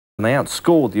And they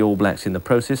outscored the All Blacks in the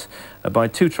process by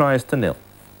 2-0.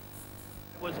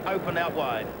 Was open out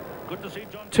wide. Good to see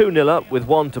John. 2-0 up with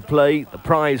 1 to play. The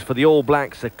prize for the All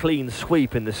Blacks, a clean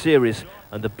sweep in the series,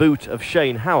 and the boot of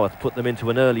Shane Howarth put them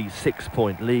into an early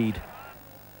 6-point lead.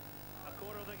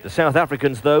 The South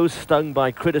Africans, though, stung by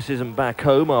criticism back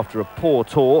home after a poor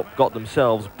tour, got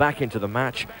themselves back into the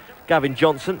match. Gavin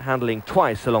Johnson handling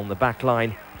twice along the back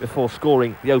line before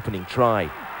scoring the opening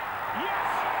try.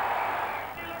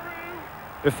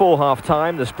 Before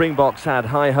half-time, the Springboks had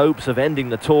high hopes of ending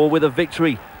the tour with a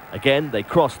victory. Again, they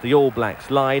crossed the All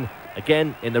Blacks line,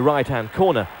 again in the right-hand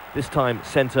corner, this time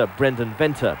centre Brendan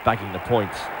Venter bagging the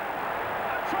points.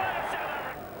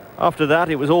 After that,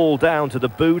 it was all down to the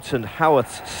boot, and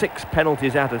Howarth's 6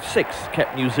 penalties out of 6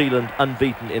 kept New Zealand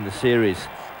unbeaten in the series.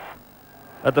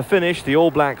 At the finish, the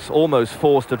All Blacks almost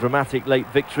forced a dramatic late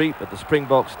victory, but the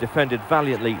Springboks defended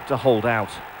valiantly to hold out,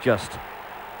 just.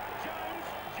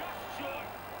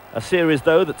 A series,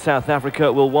 though, that South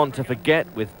Africa will want to forget,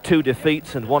 with 2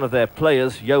 defeats and one of their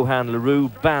players, Johan Leroux,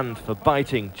 banned for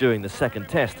biting during the second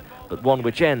test, but one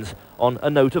which ends on a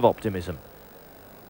note of optimism.